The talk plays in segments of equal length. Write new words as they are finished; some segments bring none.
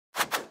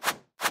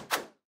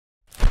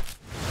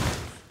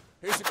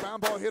Here's a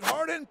ground ball hit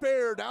hard and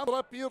fair down the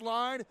left field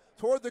line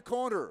toward the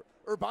corner.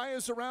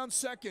 Urbias around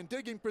second,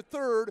 digging for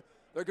third.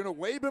 They're going to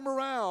wave him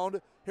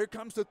around. Here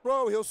comes the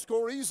throw. He'll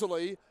score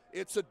easily.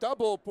 It's a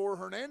double for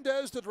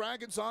Hernandez. The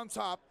Dragons on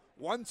top,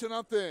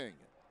 1-0.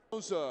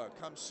 Rosa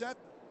comes set.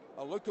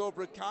 A look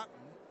over at Cotton,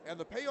 and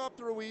the payoff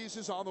to Ruiz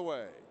is on the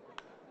way.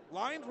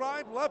 Line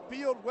drive, left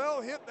field,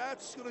 well hit.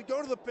 That's going to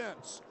go to the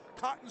fence.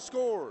 Cotton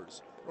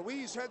scores.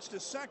 Ruiz heads to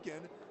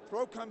second.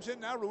 Throw comes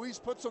in now. Ruiz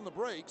puts on the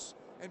brakes,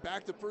 and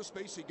back to first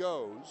base he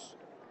goes.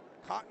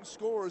 Cotton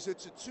scores.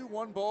 It's a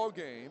 2-1 ball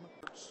game.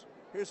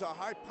 Here's a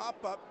high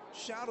pop-up,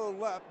 shallow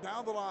left,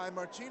 down the line.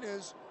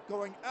 Martinez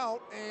going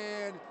out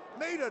and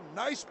made a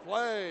nice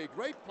play.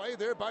 Great play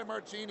there by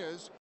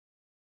Martinez.